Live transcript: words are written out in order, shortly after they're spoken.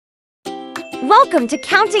Welcome to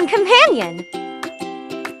Counting Companion!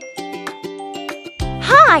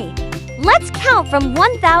 Hi! Let's count from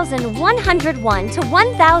 1,101 to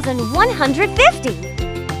 1,150.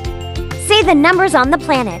 Say the numbers on the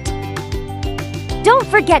planet. Don't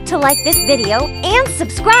forget to like this video and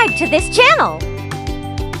subscribe to this channel.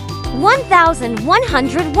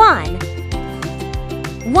 1,101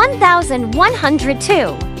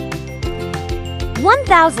 1,102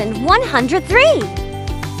 1,103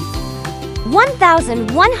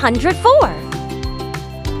 1,104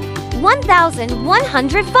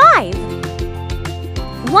 1,105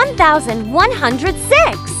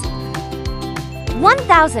 1,106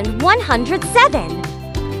 1,107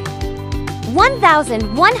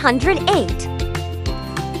 1,108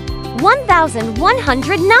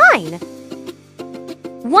 1,109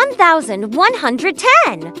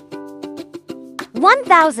 1,110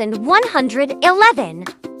 1,111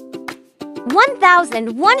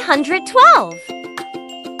 1,112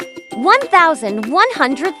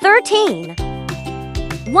 1,113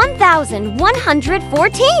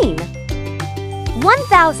 1,114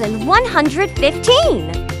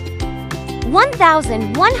 1,115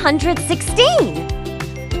 1,116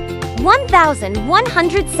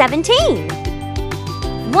 1,117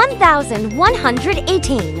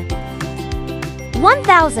 1,118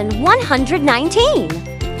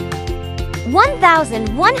 1,119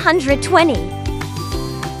 1,120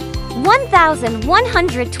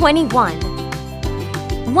 1,121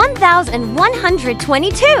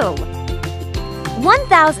 1,122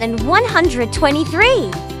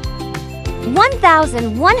 1,123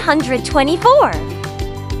 1,124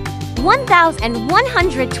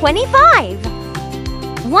 1,125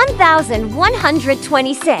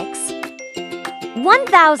 1,126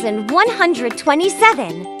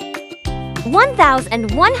 1,127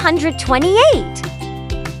 1,128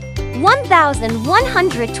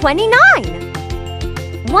 1,129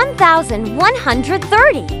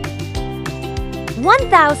 1,130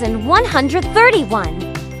 1,131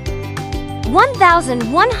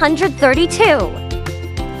 1,132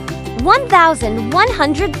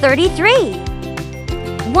 1,133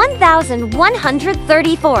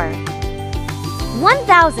 1,134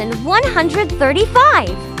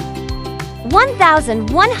 1,135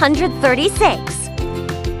 1,136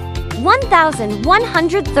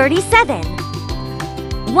 1,137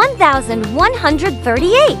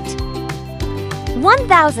 1,138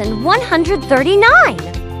 1,139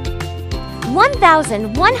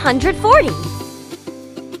 1,140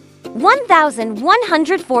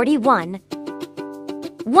 1,141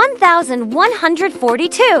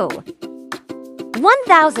 1,142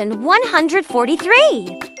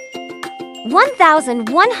 1,143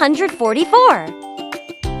 1,144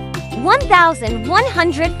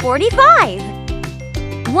 1,145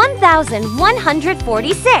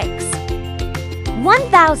 1,146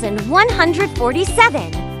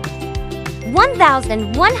 1,147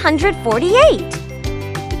 1,148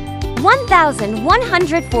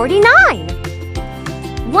 1,149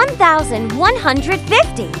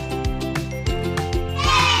 1,150.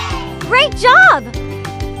 Great job!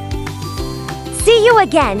 See you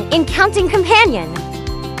again in Counting Companion.